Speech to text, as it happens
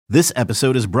This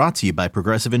episode is brought to you by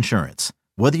Progressive Insurance.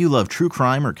 Whether you love true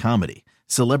crime or comedy,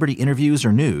 celebrity interviews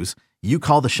or news, you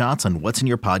call the shots on what's in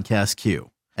your podcast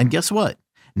queue. And guess what?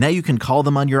 Now you can call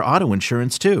them on your auto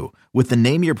insurance too with the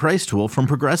Name Your Price tool from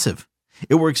Progressive.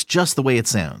 It works just the way it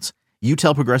sounds. You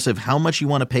tell Progressive how much you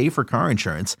want to pay for car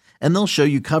insurance, and they'll show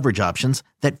you coverage options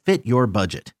that fit your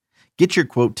budget. Get your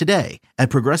quote today at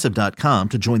Progressive.com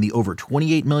to join the over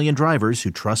 28 million drivers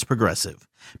who trust Progressive.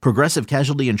 Progressive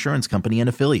Casualty Insurance Company and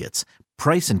Affiliates.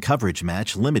 Price and coverage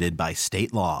match limited by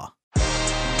state law.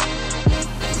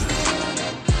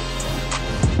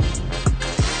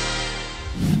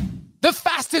 The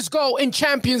fastest goal in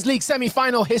Champions League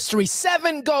semi-final history,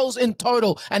 7 goals in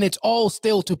total, and it's all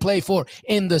still to play for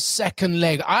in the second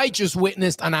leg. I just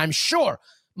witnessed, and I'm sure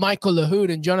Michael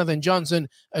Lahoud and Jonathan Johnson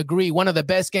agree, one of the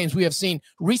best games we have seen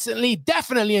recently,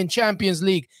 definitely in Champions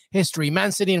League history.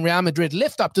 Man City and Real Madrid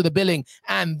lift up to the billing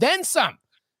and then some.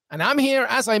 And I'm here,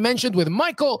 as I mentioned, with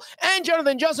Michael and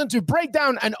Jonathan Johnson to break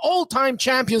down an all-time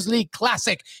Champions League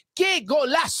classic. Que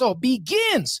Golazo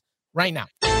begins right now.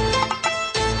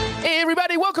 Hey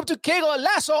everybody, welcome to Que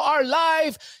Golazo, our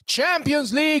live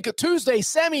Champions League Tuesday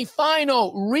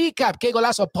semi-final recap. Que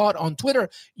Golazo pod on Twitter,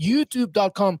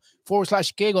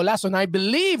 youtube.com/Que Golazo. And I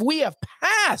believe we have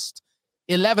passed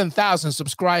 11,000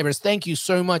 subscribers. Thank you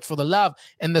so much for the love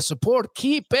and the support.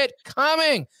 Keep it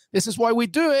coming. This is why we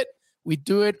do it. We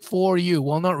do it for you.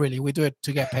 Well, not really. We do it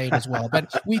to get paid as well,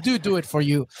 but we do it for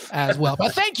you as well.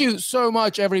 But thank you so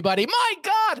much, everybody. My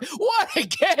God, what a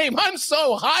game. I'm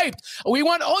so hyped. We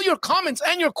want all your comments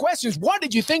and your questions. What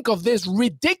did you think of this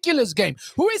ridiculous game?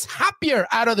 Who is happier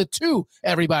out of the two,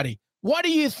 everybody? What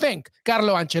do you think,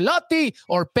 Carlo Ancelotti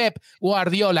or Pep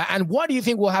Guardiola? And what do you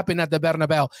think will happen at the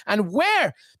Bernabeu? And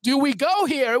where do we go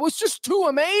here? It was just too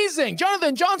amazing.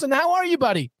 Jonathan Johnson, how are you,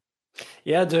 buddy?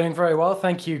 Yeah, doing very well.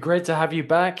 Thank you. Great to have you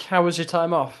back. How was your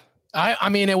time off? I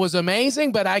mean, it was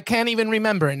amazing, but I can't even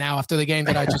remember it now after the game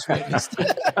that I just witnessed.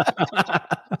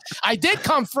 I did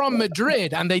come from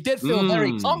Madrid, and they did feel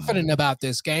very confident about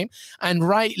this game, and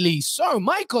rightly so.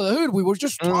 Michael Lahoud, we were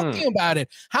just talking about it.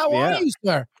 How are you,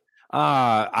 sir?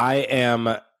 I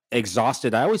am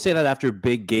exhausted. I always say that after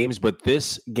big games, but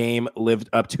this game lived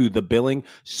up to the billing.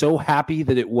 So happy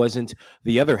that it wasn't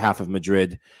the other half of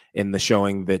Madrid in the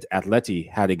showing that Atleti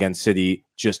had against City.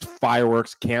 Just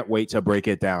fireworks. Can't wait to break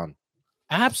it down.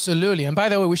 Absolutely. And by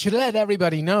the way, we should let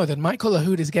everybody know that Michael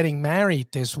Lahoud is getting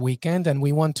married this weekend, and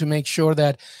we want to make sure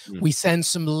that we send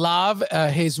some love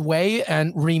his way.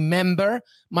 And remember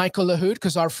Michael Lahoud,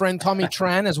 because our friend Tommy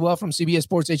Tran as well from CBS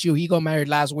Sports HU, he got married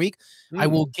last week. I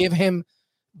will give him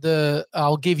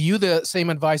I'll give you the same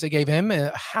advice I gave him.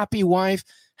 A happy wife,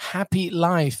 happy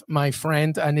life, my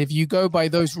friend. And if you go by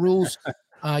those rules,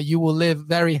 you will live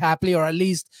very happily, or at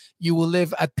least you will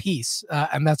live at peace.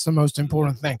 And that's the most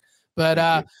important thing.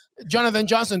 But Jonathan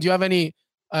Johnson, do you have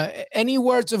any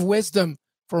words of wisdom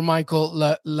for Michael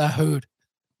Lahoud?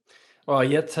 Well,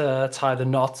 yet to tie the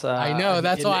knot. I know,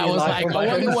 that's why I was like, I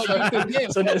wonder what you could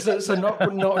give. So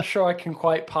not sure I can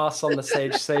quite pass on the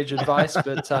sage advice,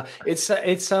 but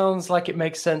it sounds like it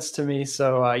makes sense to me.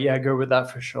 So yeah, go with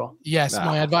that for sure. Yes,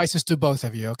 my advice is to both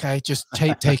of you. Okay, just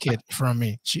take it from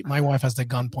me. My wife has the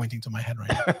gun pointing to my head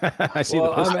right now. I see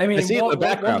in the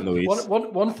background, Luis.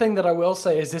 One thing that I will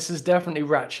say is this has definitely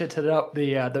ratcheted up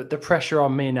the pressure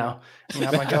on me now. And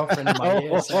have my girlfriend in my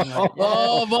ear saying like, yeah.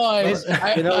 Oh boy!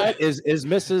 You know what? Is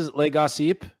Mrs. Le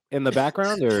Gossip in the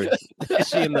background, or is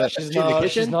she in the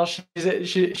kitchen?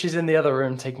 She's in the other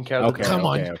room taking care of the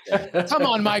Come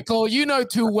on, Michael. You know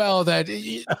too well that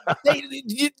they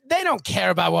don't care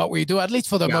about what we do. At least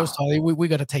for the most part, we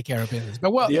got to take care of business.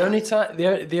 But the only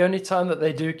time that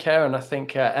they do care, and I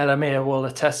think Elamir will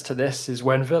attest to this, is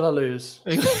when Villa lose.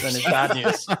 Then it's bad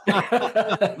news.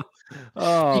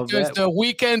 Because the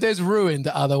weekend is ruined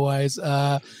otherwise.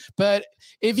 But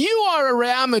if you are a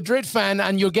Real Madrid fan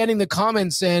and you're getting the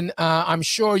comments in, I'm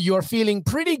sure you're feeling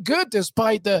pretty good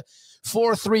despite the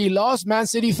 4-3 loss. Man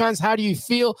City fans, how do you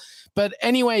feel? But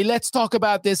anyway, let's talk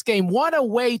about this game. What a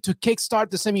way to kickstart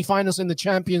the semifinals in the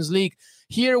Champions League.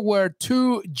 Here were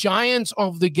two giants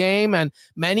of the game, and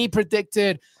many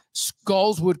predicted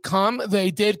goals would come. They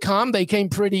did come. They came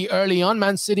pretty early on.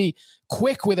 Man City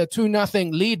quick with a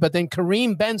 2-0 lead, but then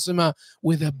Karim Benzema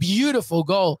with a beautiful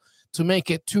goal to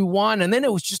make it 2-1. And then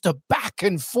it was just a back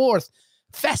and forth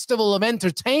festival of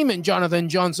entertainment. Jonathan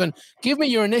Johnson, give me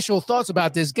your initial thoughts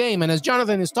about this game. And as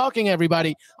Jonathan is talking,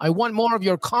 everybody, I want more of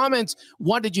your comments.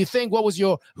 What did you think?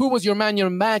 Who was your man, your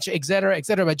match, et cetera, et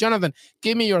cetera. But Jonathan,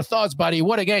 give me your thoughts, buddy.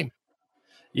 What a game.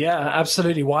 Yeah,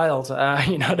 absolutely wild. I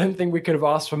don't think we could have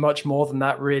asked for much more than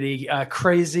that. Really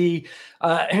crazy.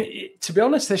 To be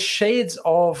honest, there's shades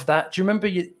of that. Do you remember?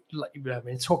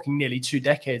 Talking nearly 2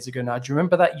 decades ago now. Do you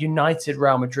remember that United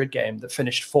Real Madrid game that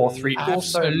finished 4-3?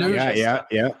 Absolutely.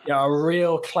 Yeah. A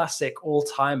real classic, all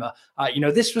timer.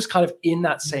 This was kind of in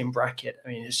that same bracket. I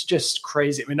mean, it's just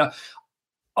crazy. I mean,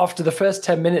 after the first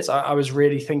 10 minutes, I was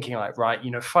really thinking like, right,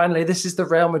 finally, this is the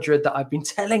Real Madrid that I've been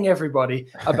telling everybody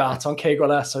about on Que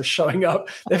Golazo showing up.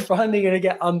 They're finally going to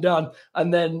get undone.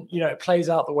 And then, it plays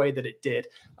out the way that it did.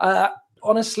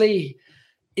 Honestly,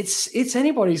 it's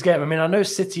anybody's game. I mean, I know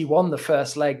City won the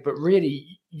first leg, but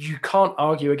really you can't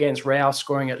argue against Real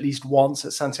scoring at least once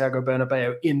at Santiago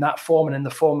Bernabeu in that form and in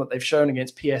the form that they've shown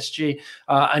against PSG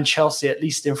and Chelsea, at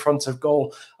least in front of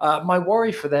goal. My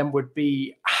worry for them would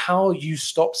be how you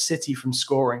stop City from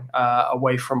scoring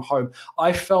away from home.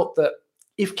 I felt that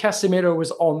if Casemiro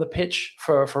was on the pitch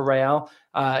for Real,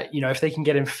 if they can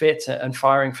get him fit and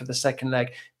firing for the second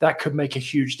leg, that could make a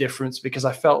huge difference, because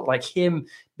I felt like him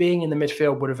being in the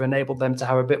midfield would have enabled them to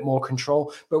have a bit more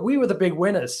control. But we were the big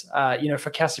winners,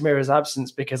 for Casemiro's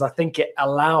absence, because I think it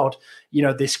allowed,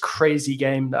 this crazy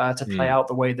game to play out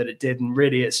the way that it did. And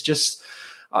really, it's just,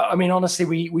 honestly,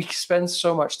 we spend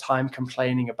so much time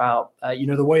complaining about,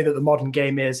 the way that the modern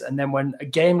game is. And then when a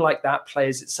game like that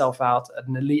plays itself out at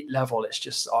an elite level, it's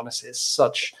just, honestly, it's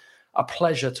such a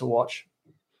pleasure to watch.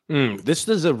 This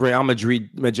is a Real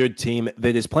Madrid team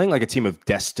that is playing like a team of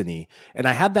destiny. And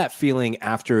I had that feeling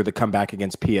after the comeback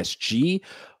against PSG.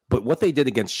 But what they did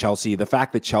against Chelsea, the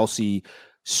fact that Chelsea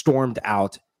stormed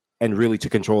out and really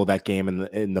took control of that game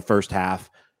in the first half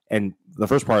and the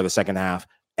first part of the second half,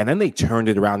 and then they turned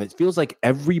it around. It feels like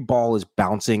every ball is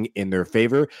bouncing in their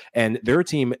favor. And they're a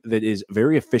team that is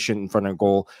very efficient in front of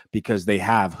goal because they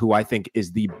have who I think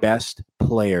is the best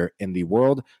player in the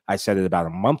world. I said it about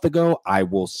a month ago. I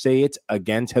will say it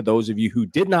again to those of you who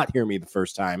did not hear me the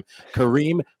first time.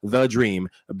 Karim the Dream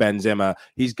Benzema.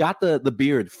 He's got the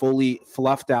beard fully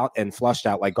fluffed out and flushed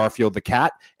out like Garfield the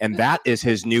cat. And that is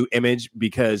his new image,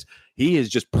 because he is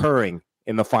just purring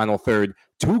in the final third.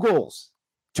 2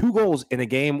 goals in a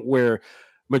game where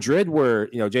Madrid were,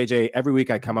 JJ, every week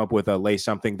I come up with a lay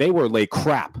something. They were lay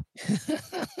crap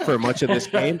for much of this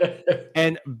game.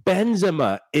 And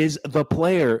Benzema is the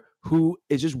player who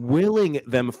is just willing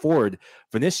them forward.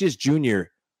 Vinicius Jr.,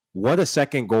 what a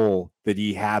second goal that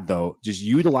he had, though, just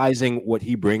utilizing what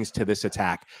he brings to this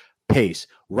attack. Pace.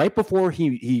 Right before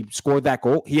he scored that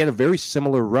goal, he had a very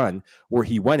similar run where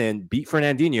he went in, beat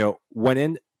Fernandinho, went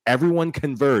in, everyone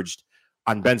converged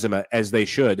on Benzema, as they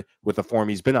should, with the form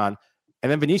he's been on.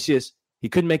 And then Vinicius, he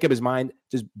couldn't make up his mind,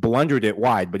 just blundered it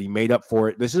wide, but he made up for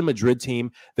it. This is a Madrid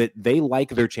team that they like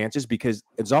their chances because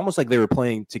it's almost like they were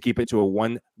playing to keep it to a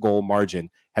 1-goal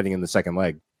margin heading in the second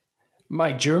leg.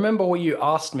 Mike, do you remember what you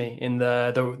asked me in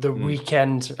the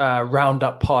weekend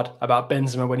roundup pod about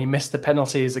Benzema when he missed the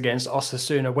penalties against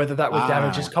Osasuna, whether that would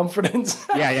damage his confidence?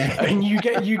 Yeah. I mean, you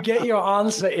get your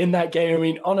answer in that game. I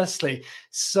mean, honestly,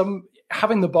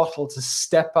 having the bottle to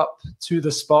step up to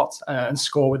the spot and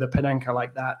score with a Panenka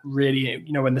like that, really,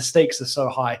 when the stakes are so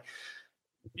high.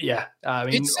 Yeah, I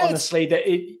mean, honestly,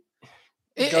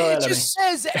 it just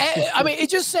says, it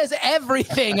just says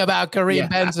everything about Karim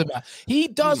Benzema. He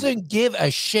doesn't give a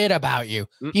shit about you.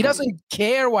 He doesn't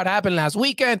care what happened last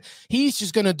weekend. He's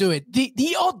just going to do it.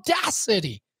 The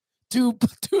audacity to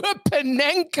a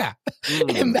Panenka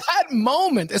in that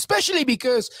moment, especially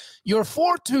because you're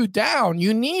 4-2 down.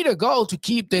 You need a goal to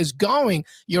keep this going.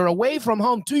 You're away from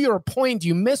home. To your point,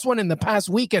 you missed one in the past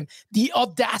weekend. The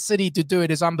audacity to do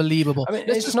it is unbelievable. I mean,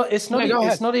 it's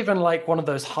not even like one of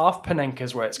those half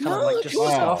Panenkas where it's kind of like just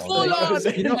stuff.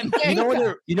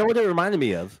 You know what it reminded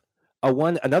me of?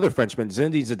 Another Frenchman,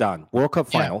 Zinedine Zidane, World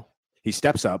Cup final. He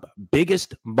steps up,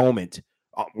 biggest moment.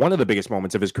 One of the biggest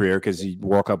moments of his career, because he's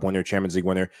World Cup winner, Champions League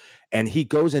winner, and he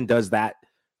goes and does that.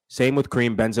 Same with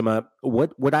Karim Benzema.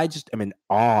 What I just am in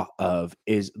awe of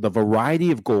is the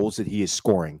variety of goals that he is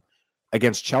scoring.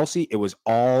 Against Chelsea, it was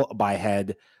all by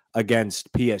head.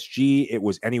 Against PSG, it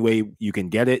was any way you can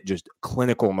get it, just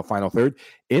clinical in the final third.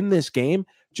 In this game,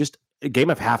 just a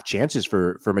game of half chances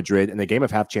for Madrid and a game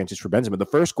of half chances for Benzema. The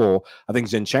first goal, I think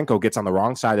Zinchenko gets on the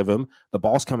wrong side of him. The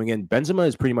ball's coming in. Benzema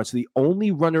is pretty much the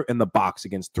only runner in the box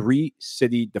against 3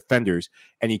 City defenders,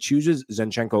 and he chooses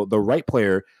Zinchenko, the right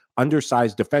player,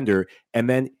 undersized defender, and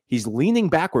then he's leaning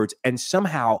backwards and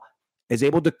somehow is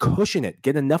able to cushion it,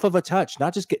 get enough of a touch,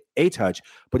 not just get a touch,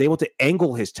 but able to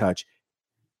angle his touch.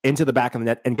 into the back of the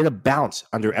net and get a bounce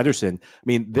under Ederson. I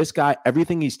mean, this guy,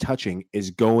 everything he's touching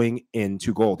is going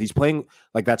into goal. He's playing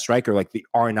like that striker, like the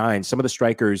R9, some of the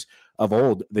strikers of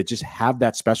old that just have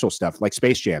that special stuff, like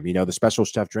Space Jam, the special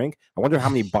stuff drink. I wonder how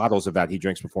many bottles of that he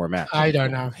drinks before a match. I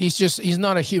don't know. He's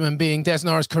not a human being. Des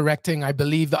Norris correcting. I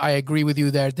believe that I agree with you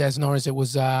there, Des Norris. It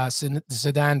was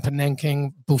Zidane,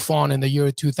 Panenka, Buffon in the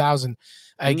year 2000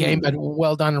 game, but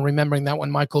well done in remembering that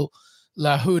one, Michael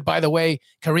Lahoud. By the way,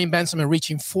 Karim Benzema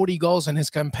reaching 40 goals in his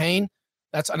campaign.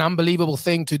 That's an unbelievable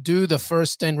thing to do. The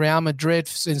first in Real Madrid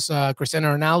since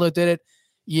Cristiano Ronaldo did it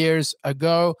years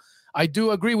ago. I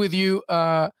do agree with you.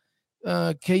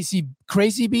 Casey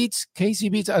Beats.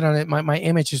 I don't know. My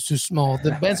image is too small.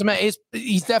 The Benzema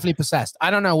he's definitely possessed.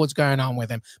 I don't know what's going on with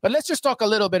him. But let's just talk a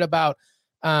little bit about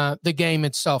the game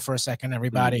itself for a second,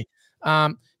 everybody.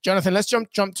 Jonathan, let's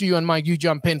jump to you, and Mike, you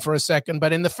jump in for a second.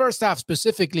 But in the first half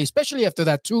specifically, especially after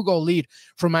that 2-goal lead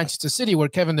from Manchester City, where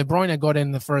Kevin De Bruyne got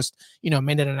in the first,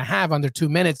 minute and a half, under 2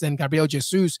 minutes, then Gabriel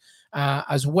Jesus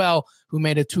as well, who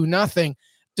made it 2-0.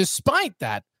 Despite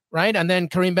that, right, and then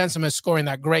Karim Benzema scoring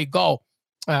that great goal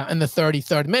in the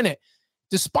 33rd minute.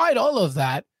 Despite all of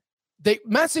that,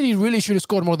 Man City really should have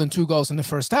scored more than 2 goals in the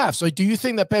first half. So do you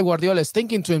think that Pep Guardiola is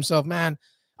thinking to himself, man,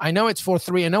 I know it's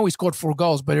 4-3. I know we scored 4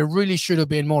 goals, but it really should have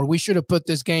been more. We should have put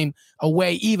this game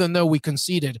away, even though we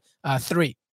conceded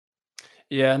 3.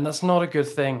 Yeah, and that's not a good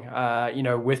thing,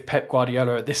 with Pep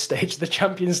Guardiola at this stage of the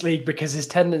Champions League, because his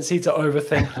tendency to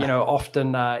overthink,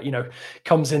 often,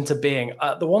 comes into being.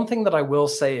 The one thing that I will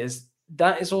say is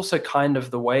that is also kind of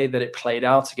the way that it played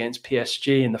out against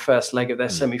PSG in the first leg of their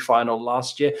semi-final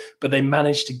last year, but they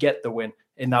managed to get the win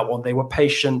in that one. They were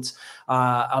patient,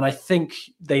 and I think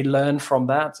they learned from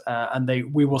that,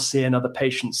 and we will see another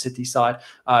patient City side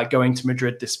going to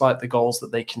Madrid despite the goals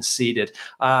that they conceded.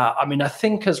 I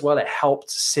think as well it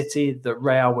helped City that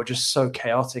Real were just so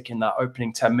chaotic in that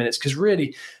opening 10 minutes, because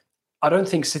really I don't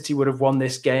think City would have won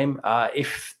this game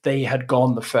if they had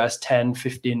gone the first 10,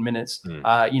 15 minutes,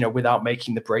 without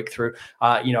making the breakthrough.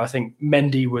 I think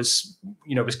Mendy was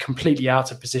completely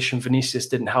out of position. Vinicius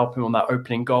didn't help him on that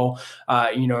opening goal,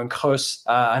 and Kroos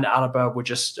and Alaba were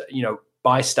just,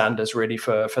 bystanders really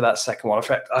for that second one. In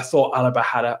fact, I thought Alaba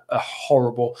had a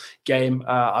horrible game.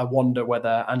 I wonder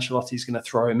whether Ancelotti's going to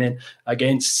throw him in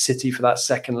against City for that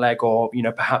second leg, or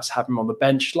perhaps have him on the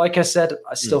bench. Like I said,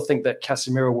 I still think that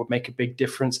Casemiro would make a big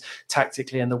difference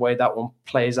tactically in the way that one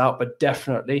plays out, but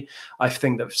definitely I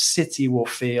think that City will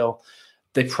feel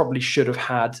they probably should have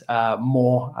had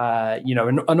more,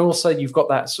 and also you've got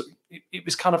that. It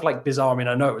was kind of like bizarre.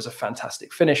 I know it was a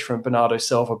fantastic finish from Bernardo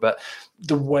Silva, but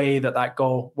the way that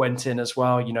goal went in as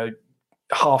well,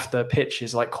 half the pitch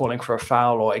is like calling for a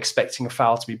foul or expecting a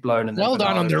foul to be blown. And well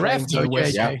done on the ref, though,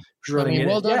 well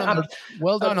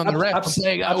done on the ref.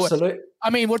 Absolutely.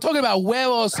 We're talking about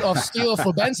huevos of steel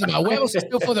for Benzema, huevos of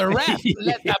steel for the ref.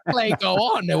 Let that play go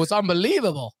on. It was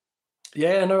unbelievable.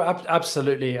 Yeah, no,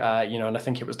 absolutely. And I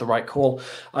think it was the right call.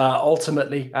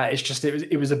 Ultimately, it's just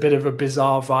it was a bit of a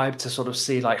bizarre vibe to sort of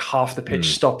see like half the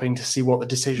pitch stopping to see what the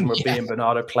decision would be, and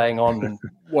Bernardo playing on, and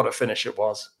what a finish it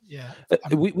was. Yeah,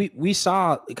 we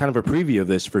saw kind of a preview of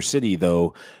this for City,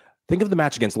 though. Think of the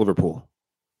match against Liverpool,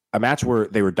 a match where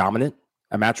they were dominant,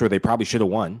 a match where they probably should have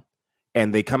won,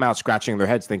 and they come out scratching their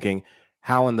heads thinking,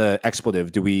 how in the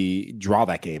expletive do we draw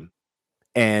that game?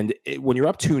 And when you're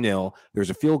up 2-0, there's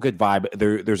a feel-good vibe.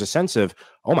 There's a sense of,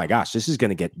 oh my gosh, this is going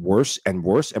to get worse and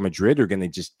worse, and Madrid are going to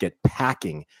just get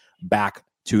packing back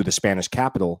to the Spanish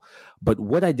capital. But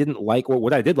what I didn't like, or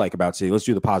what I did like about City, let's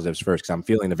do the positives first, because I'm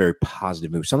feeling a very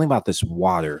positive move. Something about this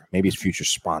water, maybe it's future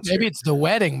sponsor. Maybe it's the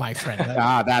wedding, my friend.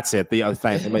 That's it.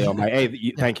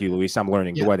 Thank you, Luis. I'm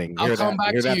learning the wedding. I'll come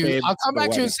back to you. I'll come back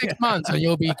to you in 6 months, and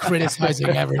you'll be criticizing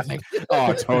everything.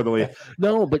 Oh, totally.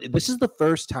 No, but this is the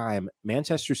first time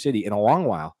Manchester City in a long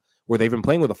while where they've been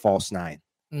playing with a false 9.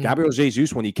 Gabriel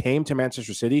Jesus, when he came to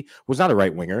Manchester City, was not a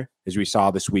right winger, as we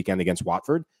saw this weekend against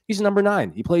Watford. He's a number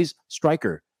 9. He plays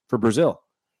striker for Brazil.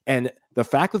 And the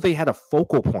fact that they had a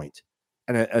focal point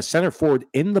and a center forward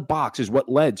in the box is what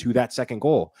led to that second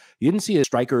goal. You didn't see a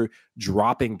striker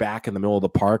dropping back in the middle of the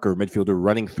park or midfielder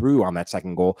running through on that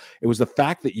second goal. It was the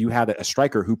fact that you had a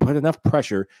striker who put enough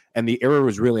pressure, and the error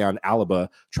was really on Alaba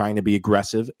trying to be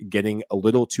aggressive, getting a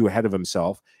little too ahead of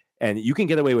himself. And you can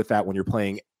get away with that when you're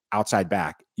playing outside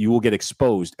back. You will get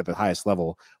exposed at the highest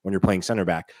level when you're playing center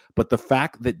back. But the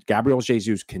fact that Gabriel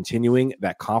Jesus continuing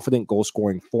that confident goal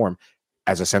scoring form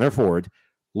as a center forward,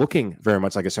 looking very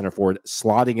much like a center forward,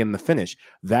 slotting in the finish,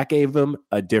 that gave them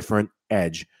a different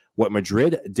edge. What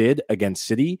Madrid did against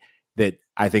City, that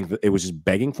I think that it was just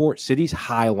begging for, City's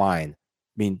high line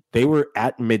mean, they were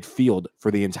at midfield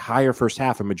for the entire first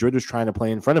half, and Madrid was trying to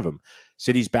play in front of them.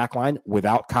 City's backline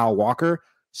without Kyle Walker,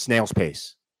 snail's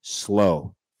pace,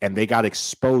 slow. And they got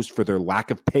exposed for their lack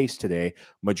of pace today.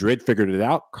 Madrid figured it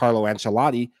out. Carlo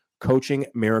Ancelotti, coaching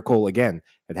miracle again.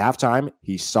 At halftime,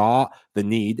 he saw the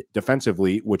need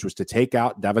defensively, which was to take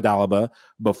out David Alaba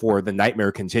before the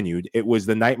nightmare continued. It was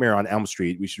the nightmare on Elm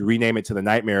Street. We should rename it to the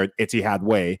Nightmare at Etihad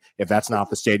Way, if that's not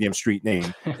the stadium street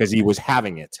name, because he was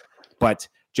having it. But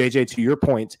JJ, to your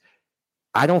point,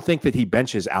 I don't think that he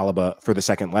benches Alaba for the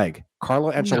second leg.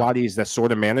 Carlo Ancelotti is the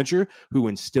sort of manager who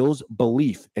instills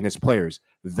belief in his players.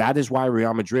 That is why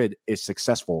Real Madrid is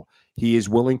successful. He is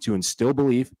willing to instill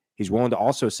belief. He's willing to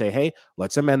also say, hey,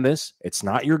 let's amend this. It's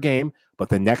not your game, but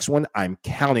the next one, I'm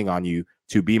counting on you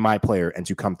to be my player and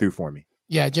to come through for me.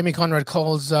 Yeah, Jimmy Conrad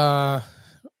calls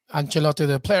Ancelotti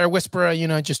the player whisperer,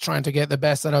 just trying to get the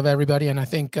best out of everybody. And I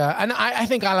think I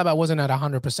think Alaba wasn't at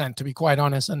 100%, to be quite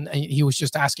honest, and he was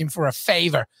just asking for a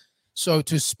favor, so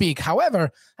to speak. However,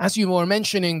 as you were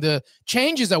mentioning, the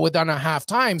changes that were done at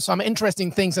halftime, some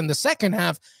interesting things in the second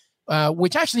half,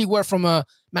 which actually were from a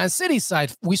Man City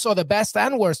side. We saw the best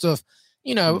and worst of,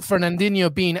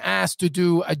 Fernandinho being asked to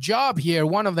do a job here.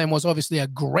 One of them was obviously a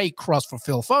great cross for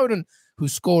Phil Foden, who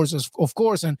scores, of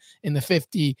course, in the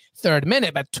 53rd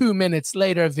minute. But 2 minutes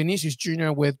later, Vinicius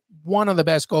Jr. with one of the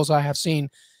best goals I have seen,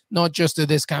 not just of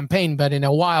this campaign, but in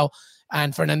a while.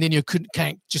 And Fernandinho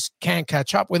can't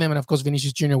catch up with him. And, of course,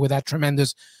 Vinicius Jr. with that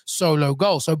tremendous solo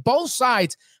goal. So both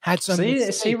sides had some...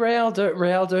 See, Real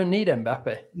don't need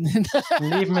Mbappe.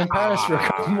 Leave him in Paris for a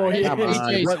couple more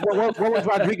years. What was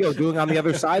Rodrigo doing on the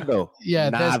other side, though? Yeah,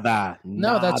 Nada.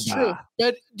 No, that's true.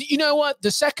 But you know what?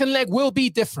 The second leg will be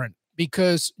different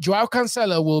because Joao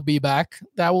Cancelo will be back.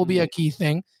 That will be a key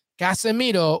thing.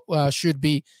 Casemiro should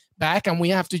be back, and we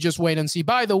have to just wait and see.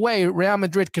 By the way, Real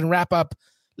Madrid can wrap up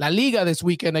La Liga this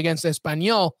weekend against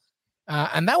Espanyol.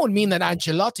 And that would mean that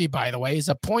Ancelotti, by the way, is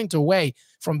a point away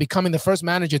from becoming the first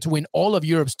manager to win all of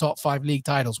Europe's top 5 league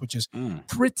titles, which is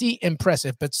pretty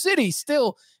impressive. But City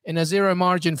still in a zero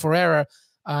margin for error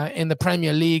in the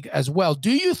Premier League as well.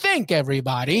 Do you think,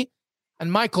 everybody,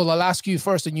 and Michael, I'll ask you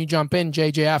first and you jump in,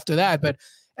 JJ, after that, but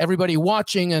everybody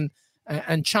watching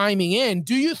and chiming in,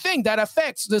 do you think that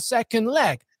affects the second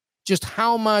leg? Just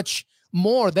how much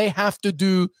more they have to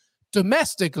do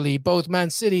domestically, both Man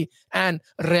City and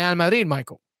Real Madrid,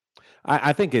 Michael?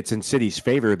 I think it's in City's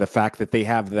favor, the fact that they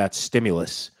have that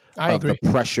stimulus of the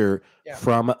pressure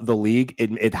from the league.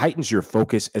 It heightens your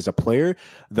focus as a player.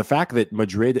 The fact that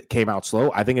Madrid came out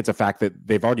slow, I think it's a fact that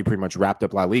they've already pretty much wrapped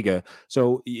up La Liga.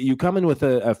 So you come in with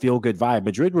a feel-good vibe.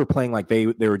 Madrid were playing like they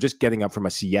were just getting up from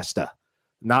a siesta.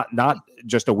 Not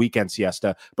just a weekend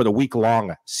siesta, but a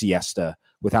week-long siesta,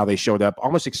 with how they showed up,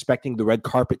 almost expecting the red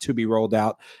carpet to be rolled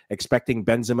out, expecting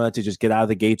Benzema to just get out of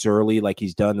the gates early like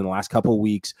he's done in the last couple of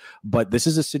weeks. But this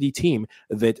is a City team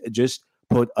that just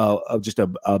put a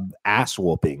ass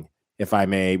whooping, if I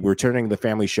may. We're turning the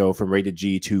family show from rated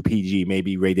G to PG,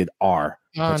 maybe rated R.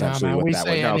 Potentially, we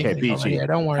say anything. Okay, PG. Yeah,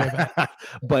 don't worry about it.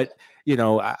 But,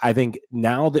 I think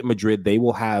now that Madrid, they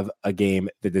will have a game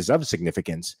that is of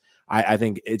significance. I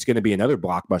think it's going to be another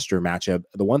blockbuster matchup.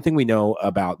 The one thing we know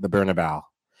about the Bernabeu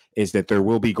is that there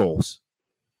will be goals.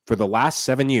 For the last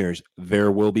 7 years,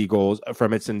 there will be goals.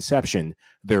 From its inception,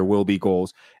 there will be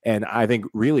goals. And I think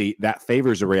really that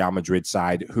favors a Real Madrid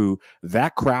side who,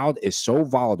 that crowd is so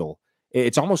volatile.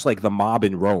 It's almost like the mob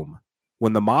in Rome.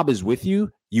 When the mob is with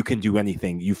you, you can do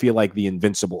anything. You feel like the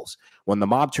Invincibles. When the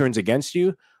mob turns against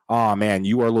you, oh man,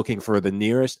 you are looking for the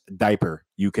nearest diaper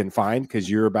you can find because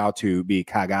you're about to be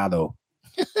cagado.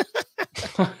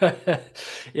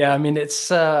 Yeah, I mean, it's...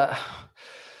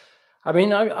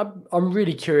 I'm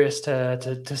really curious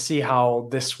to see how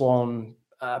this one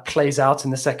plays out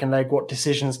in the second leg, what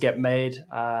decisions get made.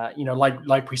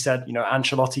 Like we said,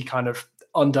 Ancelotti kind of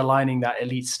underlining that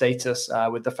elite status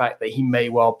with the fact that he may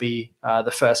well be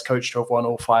the first coach to have won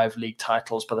all 5 league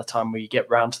titles by the time we get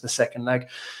round to the second leg.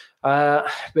 But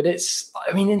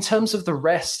in terms of the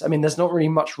rest, there's not really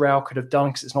much Real could have done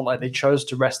because it's not like they chose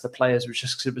to rest the players, which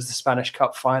is because it was the Spanish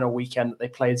Cup final weekend that they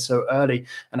played so early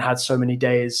and had so many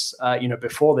days,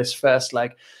 before this first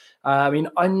leg.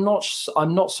 I'm not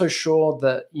so sure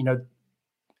that,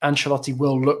 Ancelotti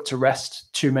will look to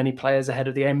rest too many players ahead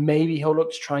of the game. Maybe he'll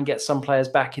look to try and get some players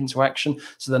back into action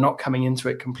so they're not coming into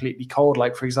it completely cold.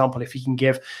 Like, for example, if he can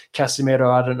give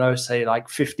Casemiro, say like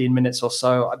 15 minutes or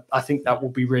so, I think that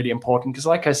will be really important. Because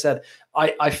like I said,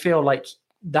 I feel like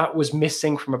that was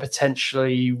missing from a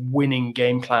potentially winning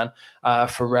game plan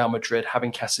for Real Madrid,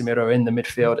 having Casemiro in the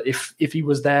midfield. If he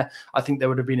was there, I think there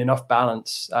would have been enough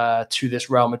balance to this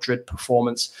Real Madrid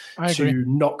performance to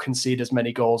not concede as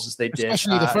many goals as they did.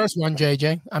 Especially the first one,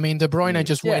 JJ. I mean, De Bruyne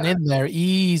just went in there,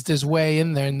 eased his way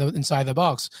in there inside the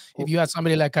box. If you had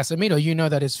somebody like Casemiro, you know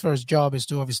that his first job is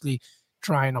to obviously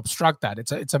try and obstruct that.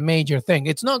 It's a major thing.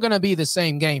 It's not going to be the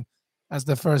same game as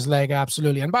the first leg,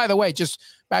 absolutely. And by the way, just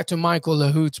back to Michael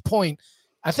Lahoud's point,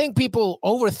 I think people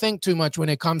overthink too much when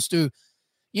it comes to,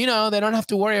 they don't have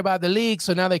to worry about the league,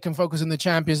 so now they can focus on the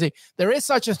Champions League. There is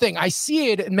such a thing. I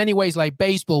see it in many ways like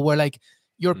baseball, where like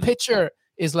your pitcher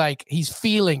is like, he's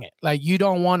feeling it. Like you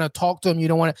don't want to talk to him. You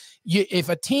don't want to, if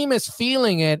a team is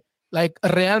feeling it, like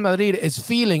Real Madrid is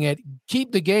feeling it,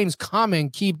 keep the games coming,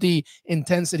 keep the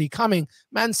intensity coming.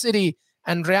 Man City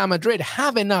and Real Madrid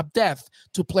have enough depth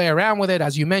to play around with it.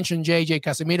 As you mentioned, JJ,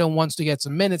 Casemiro wants to get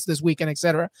some minutes this weekend,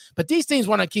 etc. But these teams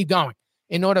want to keep going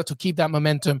in order to keep that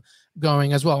momentum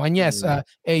going as well. And yes,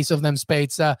 ace of them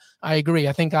spades. I agree.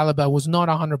 I think Alaba was not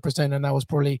 100%, and that was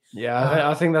probably... Yeah,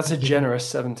 I think that's a generous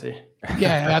 70.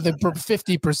 Yeah, I think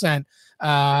 50%.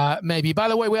 Maybe. By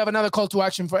the way, we have another call to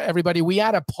action for everybody. We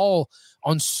had a poll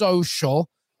on social,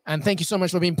 and thank you so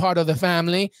much for being part of the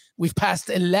family. We've passed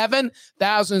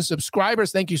 11,000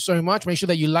 subscribers. Thank you so much. Make sure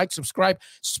that you like, subscribe,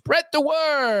 spread the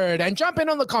word, and jump in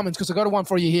on the comments, because I got one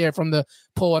for you here from the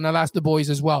poll, and I'll ask the boys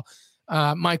as well.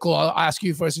 Michael, I'll ask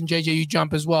you first, and JJ, you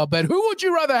jump as well. But who would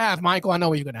you rather have, Michael? I know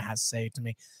what you're going to have to say to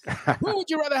me. Who would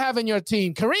you rather have in your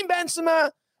team, Karim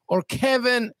Benzema or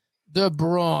Kevin De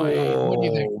Bruyne? What do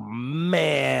you think?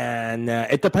 Man,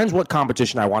 it depends what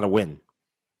competition I want to win.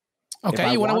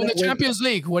 Okay, you want to win the Champions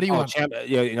League. What do you want?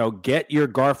 Get your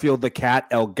Garfield the cat,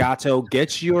 El Gato,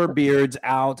 get your beards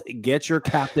out, get your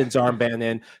captain's armband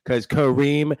in, because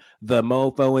Kareem the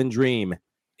Mofo and Dream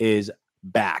is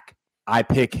back. I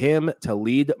pick him to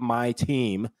lead my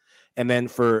team. And then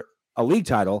for a league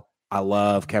title, I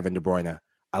love Kevin De Bruyne.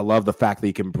 I love the fact that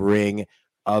he can bring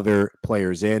other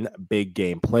players in. Big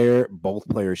game player. Both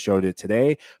players showed it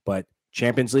today. But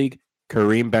Champions League,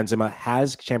 Karim Benzema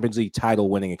has Champions League title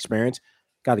winning experience.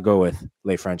 Got to go with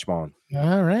Le Frenchman.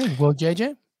 All right. Well,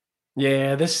 JJ?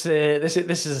 Yeah, this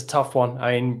is a tough one.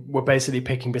 I mean, we're basically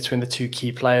picking between the two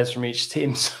key players from each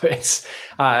team, so it's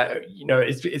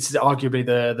it's arguably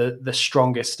the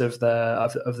strongest of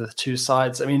the two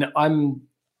sides. I mean,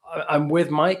 I'm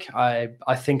with Mike. I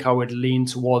think I would lean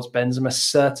towards Benzema,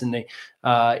 certainly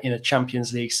in a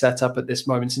Champions League setup at this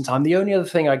moment in time. The only other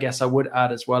thing I guess I would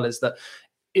add as well is that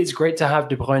it's great to have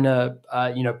De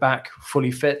Bruyne, back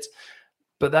fully fit,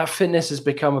 but that fitness has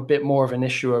become a bit more of an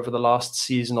issue over the last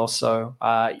season or so.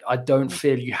 I don't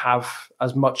feel you have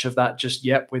as much of that just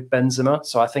yet with Benzema.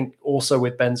 So I think also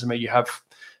with Benzema, you have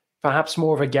perhaps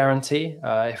more of a guarantee,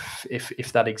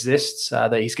 if that exists,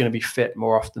 that he's going to be fit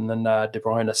more often than De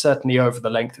Bruyne, certainly over the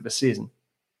length of a season.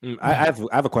 I have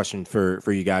a question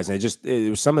for you guys, and it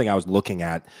was something I was looking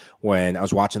at when I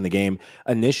was watching the game.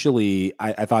 Initially,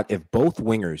 I thought if both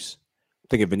wingers,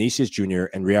 think of Vinicius Jr.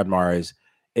 and Riyad Mahrez,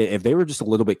 if they were just a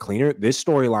little bit cleaner, this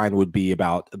storyline would be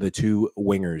about the two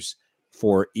wingers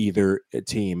for either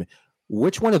team.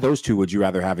 Which one of those two would you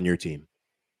rather have in your team?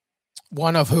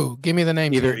 One of who? Give me the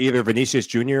name. Either Vinicius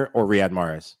Jr. or Riyad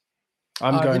Mahrez.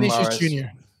 I'm going Vinicius Mahrez. Jr.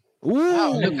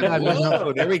 Ooh,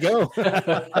 oh, there we go.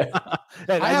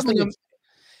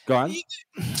 Go on.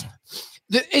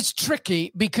 It's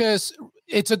tricky because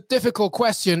it's a difficult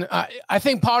question. I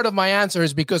think part of my answer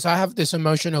is because I have this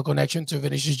emotional connection to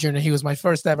Vinicius Jr. He was my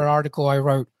first ever article I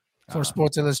wrote for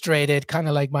Sports Illustrated, kind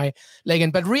of like my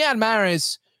legend. But Riyad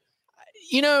Mahrez,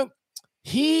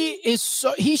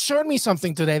 he showed me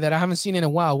something today that I haven't seen in a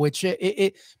while, which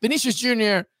Vinicius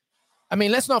Jr., I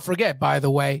mean, let's not forget, by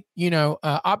the way,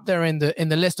 up there in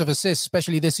the list of assists,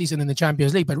 especially this season in the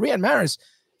Champions League. But Riyad Mahrez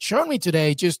showed me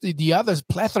today just the other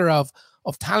plethora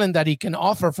of talent that he can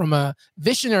offer from a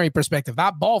visionary perspective.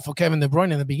 That ball for Kevin De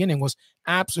Bruyne in the beginning was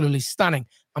absolutely stunning.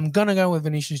 I'm going to go with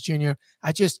Vinicius Jr.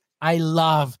 I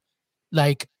love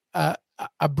like a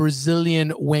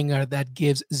Brazilian winger that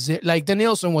gives like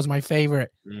Denilson was my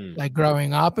favorite, like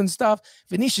growing up and stuff.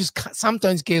 Vinicius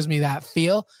sometimes gives me that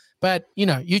feel. But,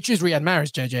 you choose Riyad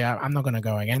Mahrez, JJ. I'm not going to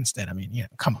go against it. I mean,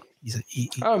 come on.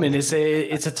 It's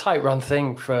a tight run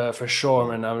thing for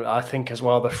sure. And I think as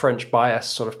well, the French bias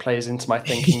sort of plays into my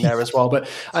thinking there as well. But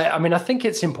I think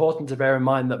it's important to bear in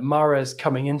mind that Mahrez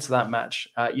coming into that match,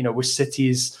 with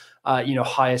City's,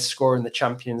 highest score in the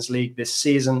Champions League this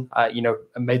season,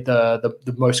 made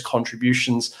the most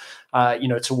contributions,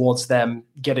 towards them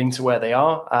getting to where they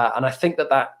are. And I think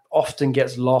that often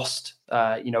gets lost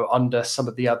under some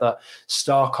of the other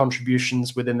star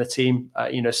contributions within the team.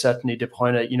 Certainly De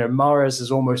Bruyne. Mahrez has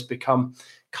almost become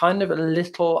kind of a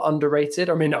little underrated.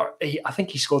 I mean, I think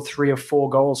he scored 3 or 4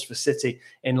 goals for City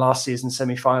in last season's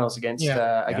semi-finals against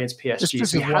PSG. Just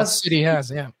City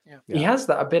has. He has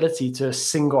that ability to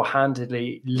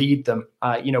single-handedly lead them.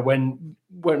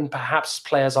 When perhaps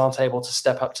players aren't able to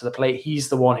step up to the plate, he's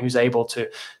the one who's able to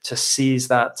seize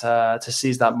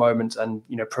that moment and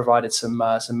provided some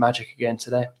magic again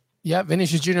today. Yeah,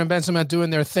 Vinicius Jr. and Benzema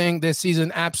doing their thing this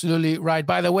season. Absolutely right.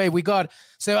 By the way, we got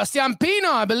Sebastián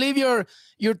Pino. I believe you're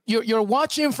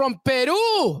watching from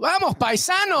Peru. Vamos,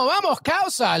 paisano. Vamos,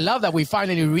 causa. I love that we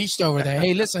finally reached over there.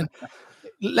 Hey, listen,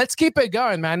 let's keep it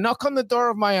going, man. Knock on the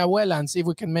door of my abuela and see if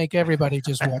we can make everybody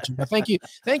just watching. But thank you,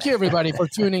 everybody, for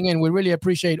tuning in. We really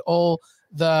appreciate all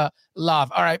the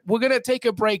love. All right, we're going to take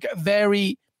a break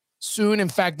very soon, in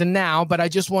fact, now, but I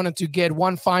just wanted to get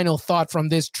one final thought from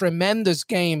this tremendous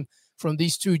game from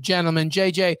these two gentlemen.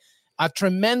 JJ, a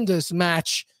tremendous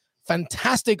match,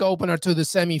 fantastic opener to the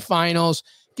semifinals.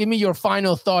 Give me your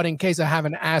final thought in case I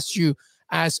haven't asked you,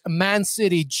 as Man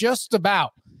City just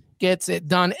about gets it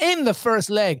done in the first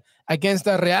leg against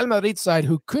the Real Madrid side,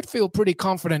 who could feel pretty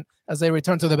confident as they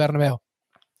return to the Bernabeu.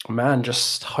 Man,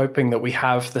 just hoping that we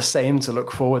have the same to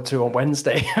look forward to on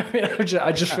Wednesday.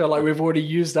 I just feel like we've already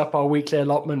used up our weekly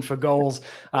allotment for goals.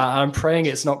 I'm praying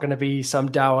it's not going to be some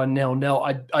dour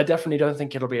 0-0. I definitely don't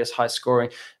think it'll be as high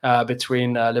scoring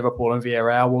between Liverpool and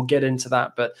Villarreal. We'll get into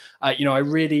that, but I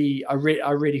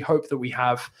really hope that we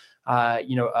have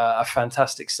a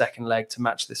fantastic second leg to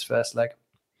match this first leg.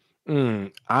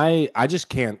 I just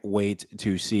can't wait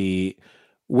to see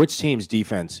which team's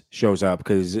defense shows up,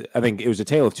 because I think it was a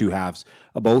tale of two halves.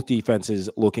 Both defenses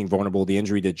looking vulnerable. The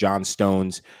injury to John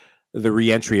Stones, the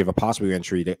re-entry of a possible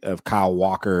re-entry of Kyle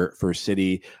Walker for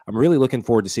City. I'm really looking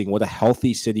forward to seeing what a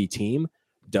healthy City team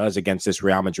does against this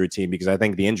Real Madrid team, because I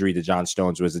think the injury to John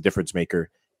Stones was the difference maker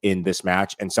in this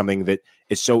match, and something that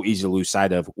is so easy to lose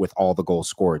sight of with all the goals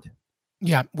scored.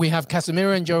 Yeah, we have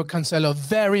Casemiro and Joe Cancelo,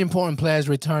 very important players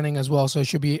returning as well, so it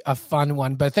should be a fun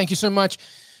one. But thank you so much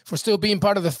for still being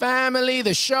part of the family,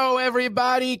 the show,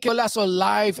 everybody. Que Golazo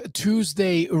Live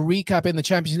Tuesday recap in the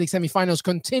Champions League semifinals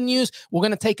continues. We're going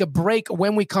to take a break.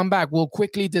 When we come back, we'll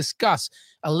quickly discuss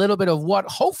a little bit of what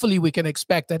hopefully we can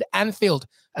expect at Anfield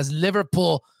as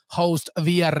Liverpool host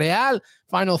Villarreal.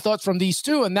 Final thoughts from these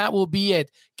two, and that will be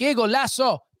it. Que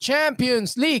Golazo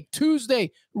Champions League Tuesday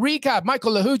recap.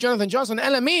 Michael Lahoud, Jonathan Johnson,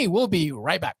 LME. We'll be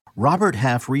right back. Robert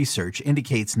Half research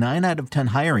indicates 9 out of 10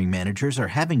 hiring managers are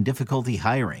having difficulty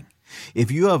hiring.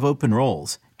 If you have open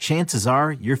roles, chances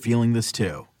are you're feeling this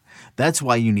too. That's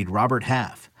why you need Robert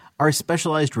Half. Our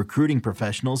specialized recruiting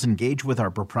professionals engage with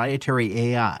our proprietary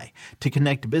AI to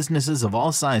connect businesses of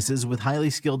all sizes with highly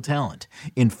skilled talent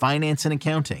in finance and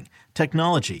accounting,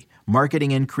 technology,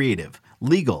 marketing and creative,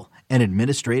 legal, and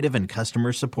administrative and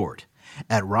customer support.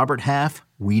 At Robert Half,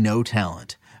 we know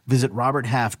talent. Visit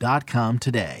roberthalf.com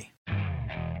today.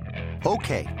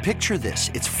 Okay, picture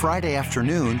this. It's Friday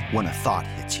afternoon when a thought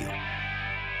hits you.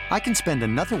 I can spend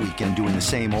another weekend doing the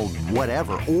same old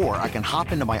whatever, or I can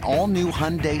hop into my all-new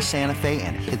Hyundai Santa Fe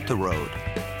and hit the road.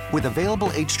 With available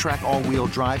H-Track all-wheel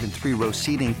drive and 3-row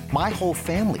seating, my whole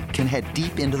family can head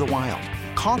deep into the wild.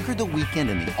 Conquer the weekend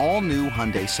in the all-new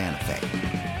Hyundai Santa Fe.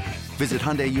 Visit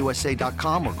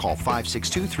HyundaiUSA.com or call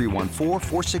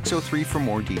 562-314-4603 for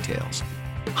more details.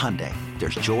 Hyundai,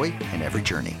 there's joy in every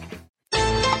journey.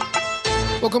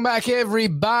 Welcome back,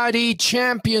 everybody.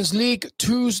 Champions League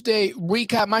Tuesday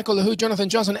recap. Michael Lahoud, Jonathan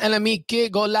Johnson, LME, Que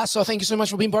Golazo. Thank you so much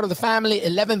for being part of the family.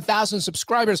 11,000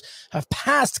 subscribers have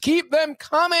passed. Keep them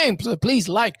coming. Please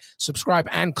like, subscribe,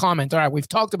 and comment. All right, we've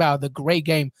talked about the great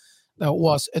game that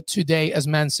was today as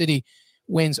Man City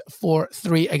wins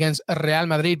 4-3 against Real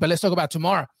Madrid. But let's talk about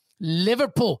tomorrow.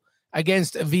 Liverpool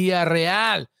against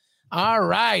Villarreal. All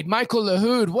right, Michael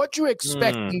Lahoud, what do you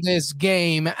expect in this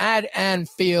game at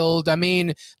Anfield? I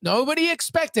mean, nobody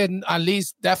expected, at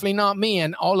least definitely not me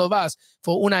and all of us,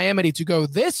 for Unai Emery to go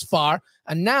this far.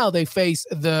 And now they face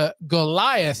the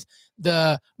Goliath,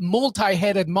 the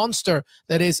multi-headed monster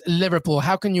that is Liverpool.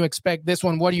 How can you expect this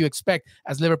one? What do you expect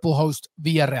as Liverpool host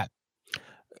Villarreal?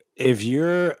 If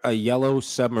you're a Yellow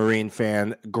Submarine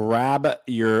fan, grab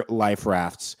your life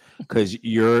rafts, because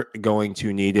you're going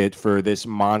to need it for this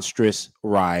monstrous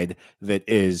ride that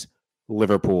is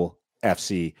Liverpool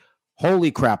FC.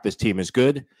 Holy crap, this team is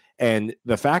good. And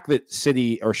the fact that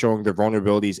City are showing their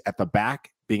vulnerabilities at the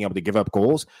back, being able to give up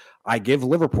goals, I give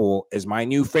Liverpool as my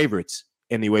new favorites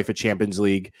in the UEFA Champions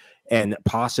League and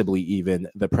possibly even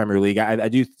the Premier League. I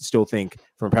do still think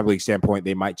from a Premier League standpoint,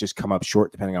 they might just come up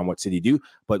short depending on what City do.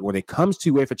 But when it comes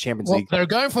to UEFA Champions League, they're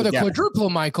going for the quadruple,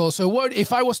 Michael. So what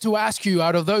if I was to ask you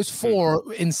out of those four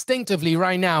instinctively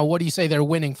right now, what do you say they're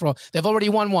winning from? They've already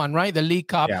won one, right? The League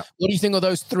Cup. Yeah. What do you think of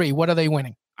those three? What are they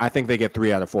winning? I think they get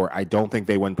 3 out of 4. I don't think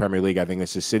they win Premier League. I think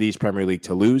this is City's Premier League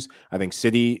to lose. I think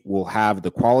City will have the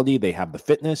quality. They have the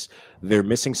fitness. They're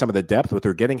missing some of the depth, but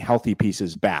they're getting healthy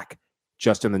pieces back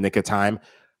just in the nick of time.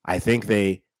 I think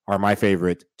they are my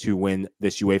favorite to win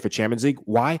this UEFA Champions League.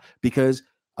 Why? Because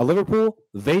Liverpool,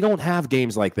 they don't have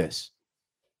games like this.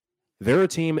 They're a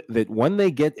team that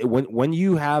when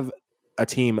you have a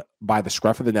team by the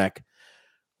scruff of the neck,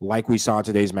 like we saw in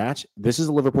today's match, this is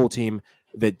a Liverpool team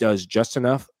that does just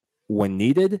enough when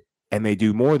needed, and they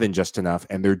do more than just enough,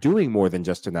 and they're doing more than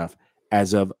just enough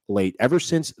as of late. Ever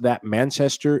since that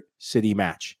Manchester City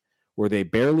match, where they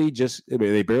barely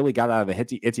got out of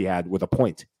the Etihad with a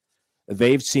point,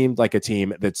 they've seemed like a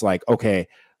team that's like, okay,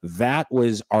 that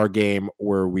was our game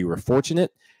where we were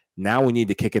fortunate. Now we need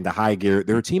to kick into high gear.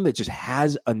 They're a team that just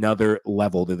has another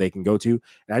level that they can go to.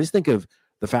 And I just think of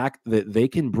the fact that they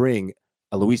can bring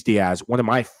a Luis Diaz, one of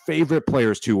my favorite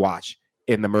players to watch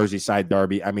in the Merseyside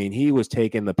derby. I mean, he was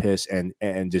taking the piss and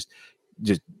just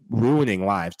ruining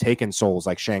lives, taking souls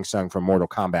like Shang Tsung from Mortal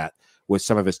Kombat with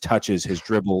some of his touches, his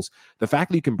dribbles. The fact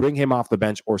that you can bring him off the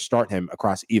bench or start him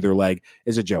across either leg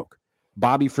is a joke.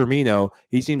 Bobby Firmino,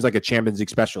 he seems like a Champions League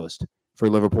specialist for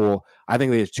Liverpool. I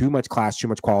think there's too much class, too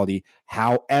much quality.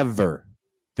 However,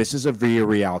 this is a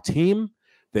Villarreal team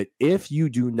that if you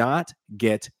do not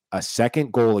get a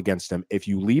second goal against them, if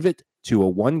you leave it to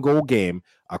a 1-goal game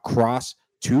across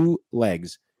 2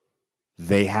 legs,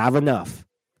 they have enough.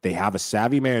 They have a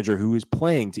savvy manager who is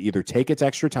playing to either take its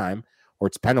extra time or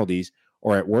its penalties,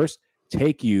 or at worst,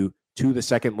 take you to the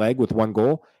second leg with 1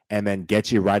 goal and then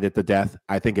get you right at the death.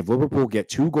 I think if Liverpool get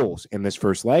 2 goals in this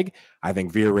first leg, I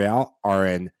think Villarreal are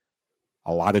in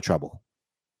a lot of trouble.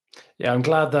 Yeah, I'm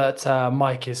glad that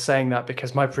Mike is saying that,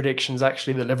 because my prediction is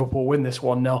actually that Liverpool win this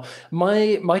 1-0.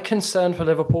 My concern for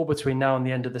Liverpool between now and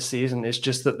the end of the season is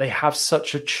just that they have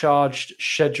such a charged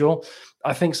schedule.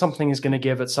 I think something is going to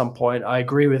give at some point. I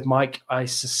agree with Mike. I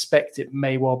suspect it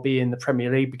may well be in the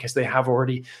Premier League, because they have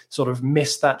already sort of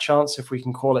missed that chance, if we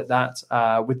can call it that,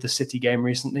 with the City game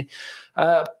recently.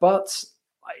 But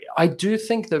I do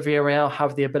think that Villarreal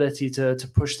have the ability to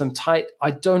push them tight.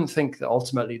 I don't think that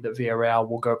ultimately that Villarreal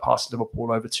will go past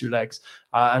Liverpool over 2 legs.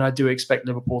 And I do expect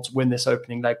Liverpool to win this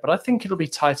opening leg, but I think it'll be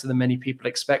tighter than many people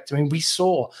expect. I mean, we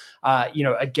saw,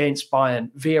 against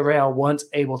Bayern, Villarreal weren't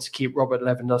able to keep Robert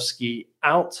Lewandowski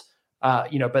out.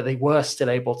 But they were still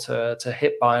able to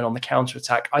hit Bayern on the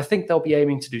counter-attack. I think they'll be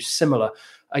aiming to do similar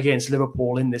against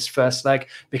Liverpool in this first leg,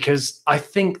 because I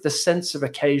think the sense of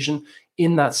occasion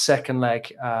in that second leg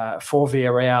for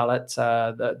Villarreal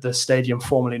at the stadium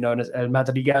formerly known as El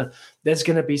Madrigal, there's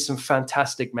going to be some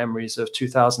fantastic memories of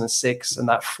 2006 and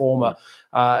that former,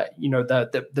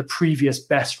 the previous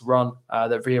best run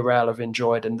that Villarreal have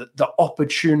enjoyed, and the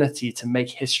opportunity to make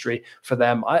history for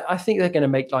them. I think they're going to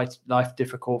make life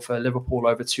difficult for Liverpool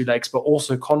over 2 legs, but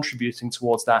also contributing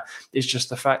towards that is just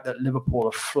the fact that Liverpool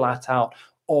are flat out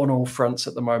on all fronts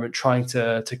at the moment, trying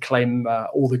to claim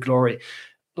all the glory.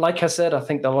 Like I said, I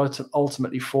think they'll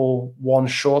ultimately fall 1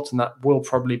 short, and that will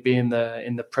probably be in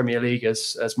the Premier League,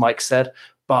 as Mike said.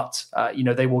 But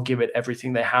they will give it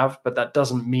everything they have. But that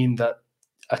doesn't mean that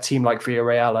a team like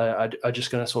Villarreal are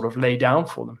just going to sort of lay down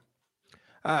for them.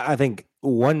 I think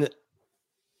one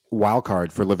wild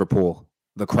card for Liverpool,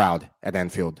 the crowd at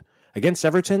Anfield against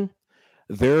Everton,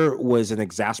 there was an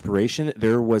exasperation,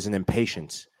 there was an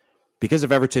impatience because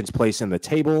of Everton's place in the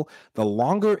table. The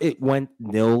longer it went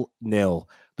 0-0.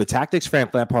 The tactics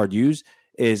Frank Lampard used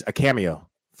is a cameo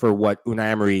for what Unai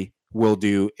Emery will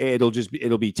do.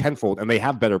 It'll be tenfold, and they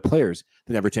have better players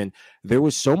than Everton. There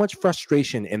was so much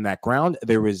frustration in that ground.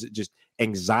 There was just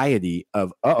anxiety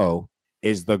of,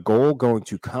 is the goal going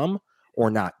to come or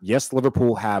not? Yes,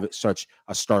 Liverpool have such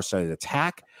a star-studded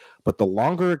attack, but the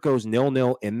longer it goes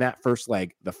 0-0 in that first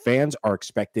leg, the fans are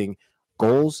expecting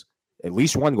goals, at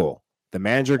least 1 goal. The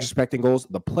manager is expecting goals.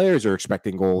 The players are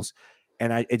expecting goals.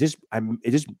 And it just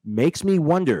makes me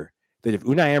wonder that if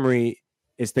Unai Emery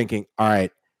is thinking, all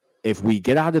right, if we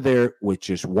get out of there with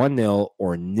just 1-0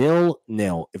 or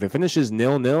 0-0, if it finishes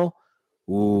 0-0,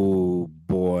 oh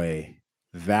boy,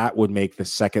 that would make the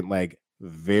second leg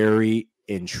very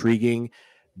intriguing,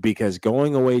 because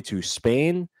going away to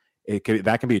Spain,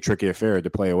 that can be a tricky affair to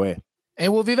play away. It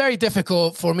will be very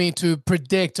difficult for me to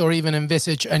predict or even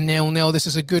envisage a 0-0. This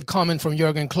is a good comment from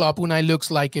Jurgen Klopp. Unai looks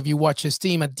like, if you watch his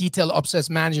team, a detail-obsessed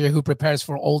manager who prepares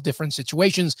for all different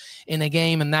situations in a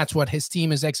game, and that's what his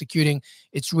team is executing.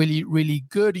 It's really, really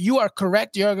good. You are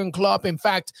correct, Jurgen Klopp. In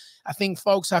fact, I think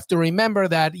folks have to remember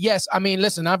that, yes, I mean,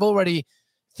 listen, I've already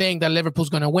think that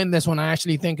Liverpool's going to win this one. I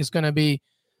actually think it's going to be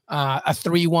a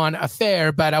 3-1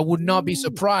 affair, but I would not be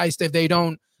surprised if they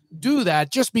don't do that,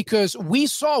 just because we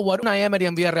saw what Unai Emery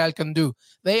and Villarreal can do.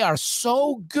 They are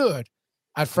so good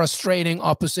at frustrating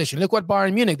opposition. Look what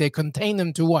Bayern Munich, they contained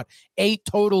them to 8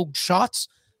 total shots.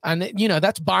 And,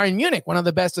 that's Bayern Munich, one of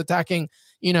the best attacking,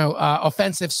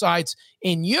 offensive sides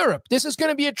in Europe. This is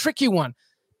going to be a tricky one,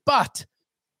 but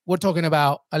we're talking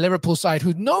about a Liverpool side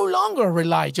who no longer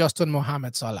rely just on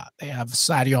Mohamed Salah. They have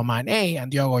Sadio Mane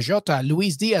and Diogo Jota.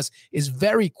 Luis Diaz is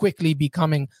very quickly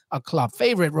becoming a club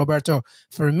favorite, Roberto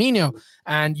Firmino.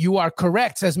 And you are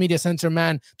correct, says media center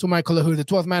man to Michael Lahore. The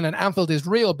 12th man at Anfield is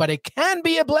real, but it can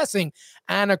be a blessing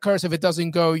and a curse if it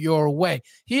doesn't go your way.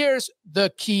 Here's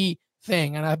the key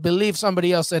thing, and I believe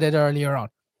somebody else said it earlier on.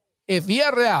 If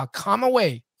Villarreal come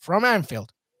away from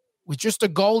Anfield with just a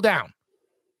goal down,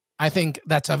 I think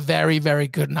that's a very, very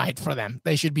good night for them.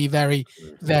 They should be very,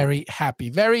 very happy.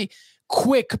 Very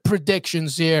quick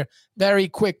predictions here. Very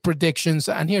quick predictions.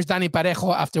 And here's Dani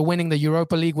Parejo after winning the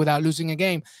Europa League without losing a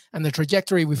game, and the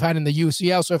trajectory we've had in the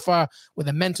UCL so far with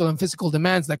the mental and physical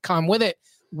demands that come with it.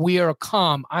 We are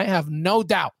calm. I have no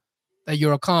doubt that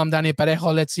you're calm, Dani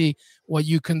Parejo. Let's see what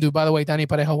you can do. By the way, Dani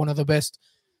Parejo, one of the best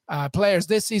players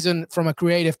this season from a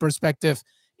creative perspective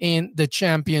in the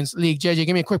Champions League. JJ,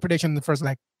 give me a quick prediction in the first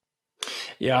leg.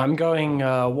 Yeah, I'm going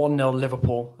 1-0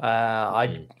 Liverpool.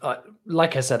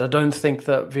 Like I said, I don't think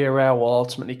that Villarreal will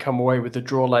ultimately come away with the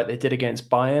draw like they did against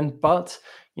Bayern, but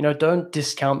don't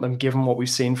discount them given what we've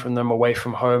seen from them away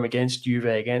from home against Juve,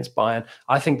 against Bayern.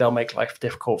 I think they'll make life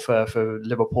difficult for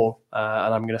Liverpool,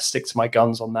 and I'm going to stick to my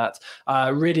guns on that.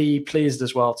 Really pleased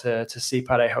as well to see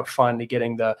Parejo finally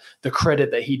getting the credit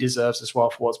that he deserves as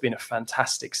well for what's been a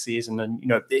fantastic season. And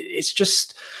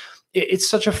it's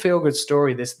such a feel-good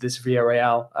story, this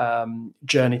Villarreal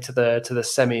journey to the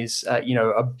semis.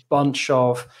 A bunch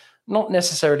of not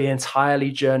necessarily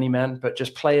entirely journeymen, but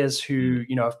just players who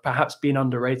have perhaps been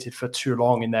underrated for too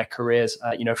long in their careers.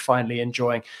 Finally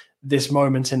enjoying this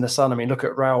moment in the sun. I mean, look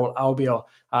at Raul Albiol,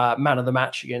 man of the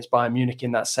match against Bayern Munich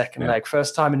in that second leg,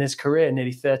 first time in his career,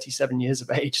 nearly 37 years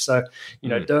of age. So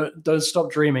don't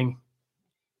stop dreaming.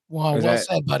 Wow, well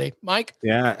said, buddy. Mike?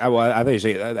 Yeah, I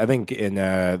think in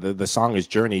the song is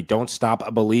Journey, don't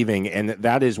stop believing, and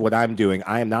that is what I'm doing.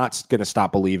 I am not going to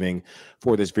stop believing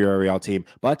for this Villarreal team,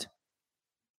 but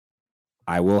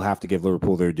I will have to give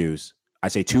Liverpool their dues. I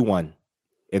say 2-1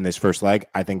 in this first leg.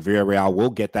 I think Villarreal will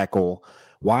get that goal.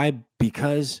 Why?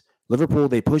 Because Liverpool,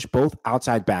 they push both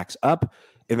outside backs up.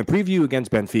 In the preview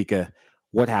against Benfica,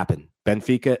 what happened?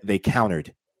 Benfica, they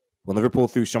countered. When Liverpool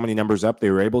threw so many numbers up,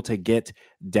 they were able to get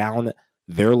down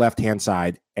their left-hand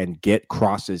side and get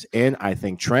crosses in. I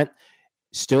think Trent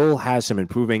still has some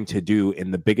improving to do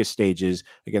in the biggest stages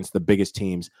against the biggest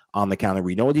teams on the counter.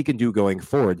 We know what he can do going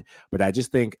forward, but I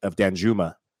just think of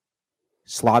Danjuma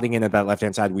slotting in at that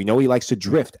left-hand side. We know he likes to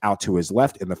drift out to his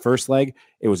left. In the first leg,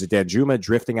 it was a Danjuma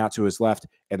drifting out to his left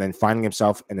and then finding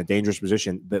himself in a dangerous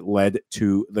position that led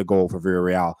to the goal for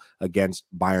Villarreal against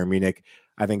Bayern Munich.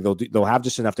 I think they'll have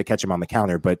just enough to catch him on the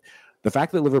counter. But the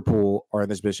fact that Liverpool are in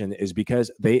this position is because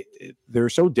they're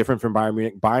so different from Bayern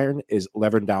Munich. Bayern is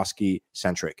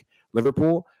Lewandowski-centric.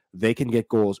 Liverpool, they can get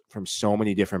goals from so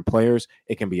many different players.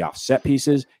 It can be off set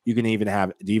pieces. You can even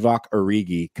have Divock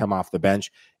Origi come off the bench.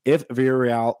 If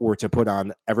Villarreal were to put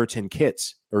on Everton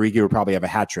kits, Origi would probably have a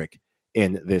hat trick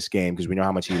in this game because we know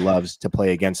how much he loves to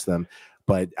play against them.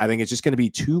 But I think it's just going to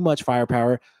be too much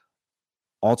firepower.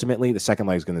 Ultimately, the second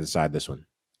leg is going to decide this one.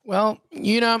 Well,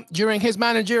 during his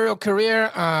managerial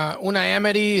career, Unai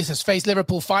Emery has faced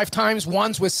Liverpool 5 times,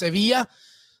 once with Sevilla.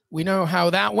 We know how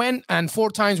that went, and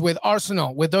 4 times with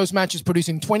Arsenal, with those matches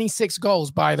producing 26 goals,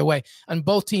 by the way, and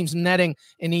both teams netting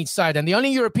in each side. And the only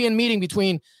European meeting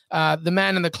between the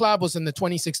man and the club was in the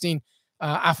 2016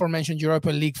 aforementioned Europa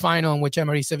League final, in which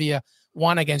Emery Sevilla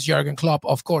won against Jurgen Klopp,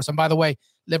 of course. And by the way,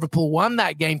 Liverpool won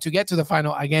that game to get to the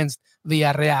final against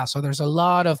Villarreal. So there's a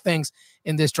lot of things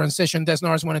in this transition. Des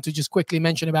Norris wanted to just quickly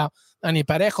mention about Dani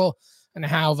Parejo and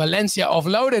how Valencia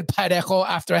offloaded Parejo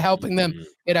after helping them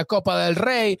get a Copa del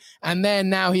Rey. And then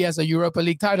now he has a Europa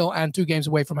League title and 2 games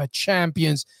away from a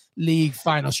Champions League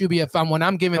final. Should be a fun one.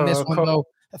 I'm giving this one, though,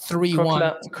 a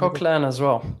 3-1. Coquelin as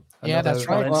well. Yeah, that's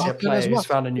right. Valencia player who's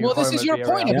found a new home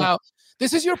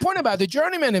this is your point about the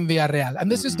journeyman in Villarreal,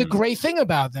 and this is the great thing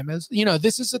about them is,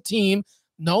 this is a team,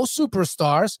 no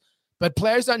superstars, but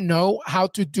players that know how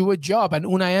to do a job, and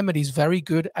Unai Emery is very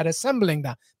good at assembling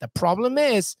that. The problem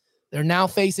is they're now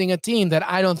facing a team that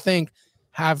I don't think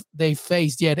have they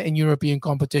faced yet in European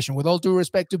competition. With all due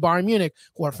respect to Bayern Munich,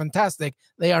 who are fantastic,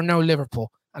 they are no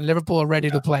Liverpool, and Liverpool are ready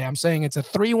to play. I'm saying it's a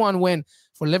 3-1 win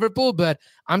for Liverpool, but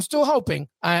I'm still hoping,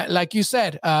 like you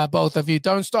said, both of you,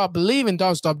 don't stop believing,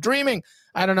 don't stop dreaming.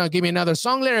 I don't know, give me another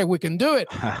song lyric, we can do it.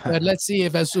 But let's see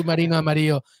if El Submarino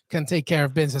Amarillo can take care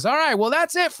of business. All right, well,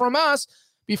 that's it from us.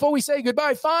 Before we say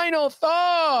goodbye, final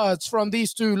thoughts from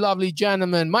these two lovely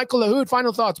gentlemen. Michael Lahoud,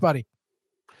 final thoughts, buddy.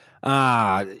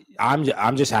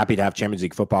 I'm just happy to have Champions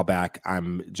League football back.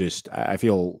 I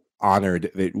feel honored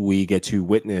that we get to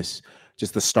witness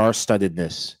just the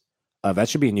star-studdedness of, that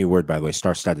should be a new word, by the way,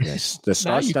 star-studdedness. The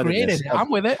star-studdedness I'm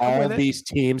with it. All these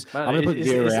teams. Man, I'm going to put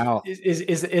Villarreal.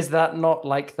 Is that not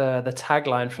like the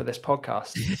tagline for this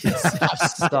podcast?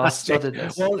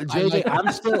 Star-studdedness. Well, JJ,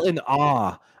 I'm still in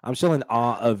awe. I'm still in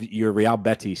awe of your Real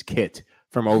Betis kit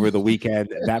from over the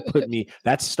weekend.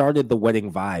 That started the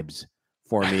wedding vibes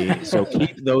for me. So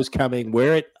keep those coming.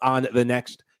 Wear it on the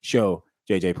next show,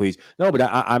 JJ, please. No, but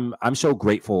I'm so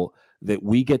grateful that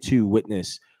we get to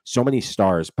witness so many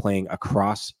stars playing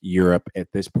across Europe at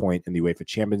this point in the UEFA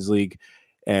Champions League.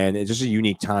 And it's just a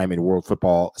unique time in world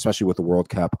football, especially with the World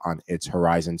Cup on its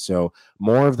horizon. So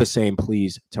more of the same,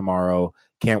 please, tomorrow.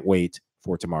 Can't wait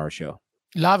for tomorrow's show.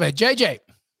 Love it. JJ.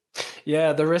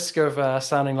 Yeah, the risk of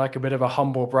sounding like a bit of a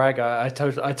humble brag, I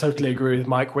totally agree with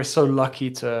Mike. We're so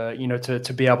lucky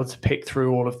to be able to pick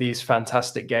through all of these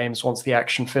fantastic games once the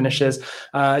action finishes.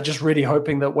 Just really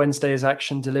hoping that Wednesday's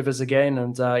action delivers again,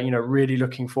 and really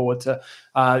looking forward to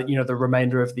the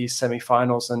remainder of these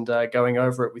semifinals and going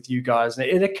over it with you guys. And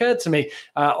it occurred to me,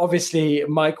 obviously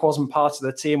Mike wasn't part of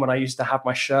the team when I used to have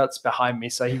my shirts behind me,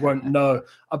 so he won't know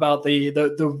about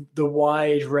the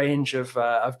wide range of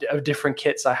different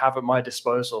kits I have at my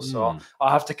disposal. So I'll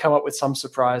have to come up with some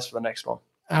surprise for the next one.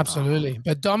 Absolutely.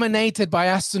 But dominated by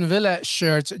Aston Villa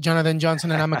shirts, Jonathan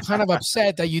Johnson. And I'm kind of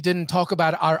upset that you didn't talk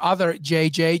about our other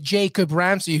JJ, Jacob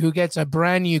Ramsey, who gets a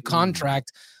brand new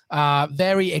contract.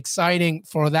 Very exciting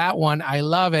for that one. I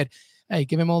love it. Hey,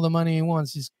 give him all the money he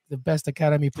wants. He's the best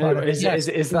academy product. Is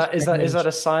that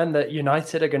a sign that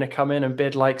United are going to come in and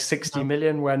bid like 60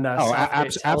 million when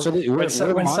absolutely. When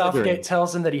Southgate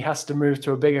tells him that he has to move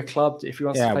to a bigger club if he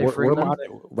wants to play for England?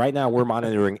 Right now, we're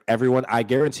monitoring everyone. I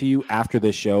guarantee you, after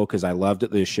this show, because I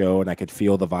loved this show and I could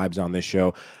feel the vibes on this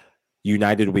show,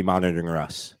 United will be monitoring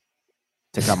us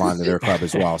to come on to their club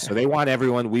as well. So they want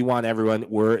everyone. We want everyone.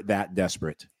 We're that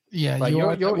desperate. Yeah, like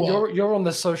you're on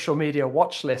the social media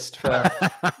watch list for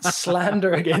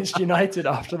slander against United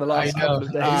after the last couple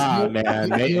of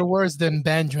days. You're worse than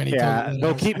Benj when he told me.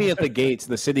 They'll keep me at the gates,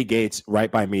 the city gates,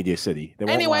 right by Media City.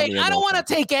 Anyway, I don't want to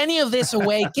take any of this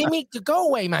away. Go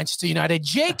away, Manchester United.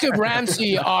 Jacob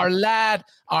Ramsey, our lad,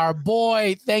 our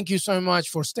boy. Thank you so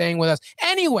much for staying with us.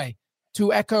 Anyway,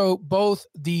 to echo both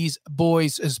these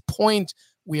boys' point,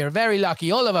 we are very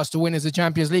lucky, all of us, to win as the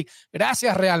Champions League.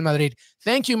 Gracias, Real Madrid.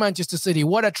 Thank you, Manchester City.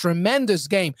 What a tremendous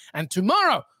game. And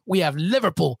tomorrow, we have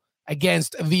Liverpool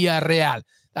against Villarreal.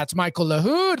 That's Michael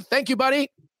Lahoud. Thank you, buddy.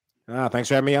 Thanks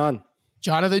for having me on.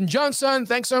 Jonathan Johnson,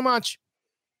 thanks so much.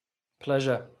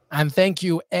 Pleasure. And thank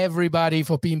you, everybody,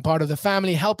 for being part of the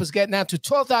family. Help us get now to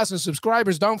 12,000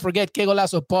 subscribers. Don't forget Que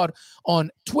Golazo Pod on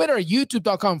Twitter,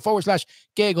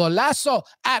 youtube.com/Que Golazo,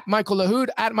 at Michael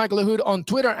Lahoud on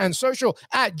Twitter and social,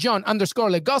 at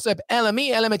John_LeGossip,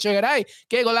 LME Echegaray.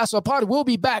 Que Golazo Pod will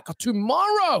be back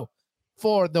tomorrow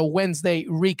for the Wednesday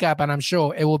recap, and I'm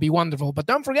sure it will be wonderful. But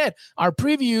don't forget, our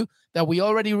preview that we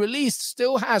already released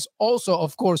still has also,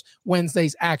 of course,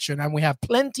 Wednesday's action, and we have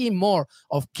plenty more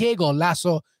of Que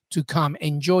Golazo to come.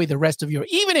 Enjoy the rest of your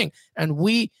evening, and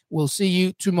we will see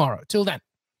you tomorrow. Till then.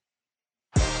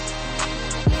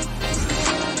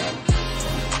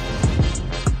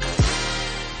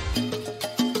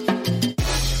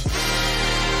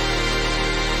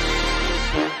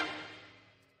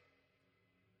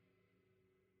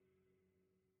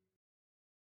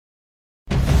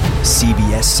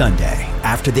 CBS Sunday,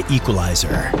 after The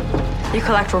Equalizer. You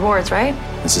collect rewards, right?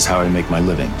 This is how I make my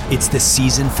living. It's the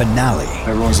season finale.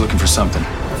 Everyone's looking for something.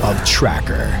 Of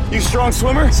Tracker. You strong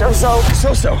swimmer? So-so.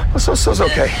 So-so's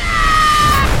okay.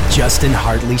 Justin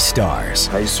Hartley stars.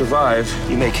 How you survive,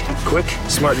 you make quick,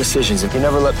 smart decisions, and you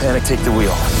never let panic take the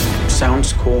wheel.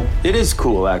 Sounds cool. It is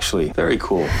cool, actually. Very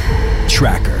cool.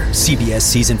 Tracker, CBS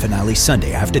season finale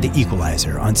Sunday after The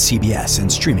Equalizer on CBS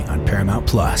and streaming on Paramount+.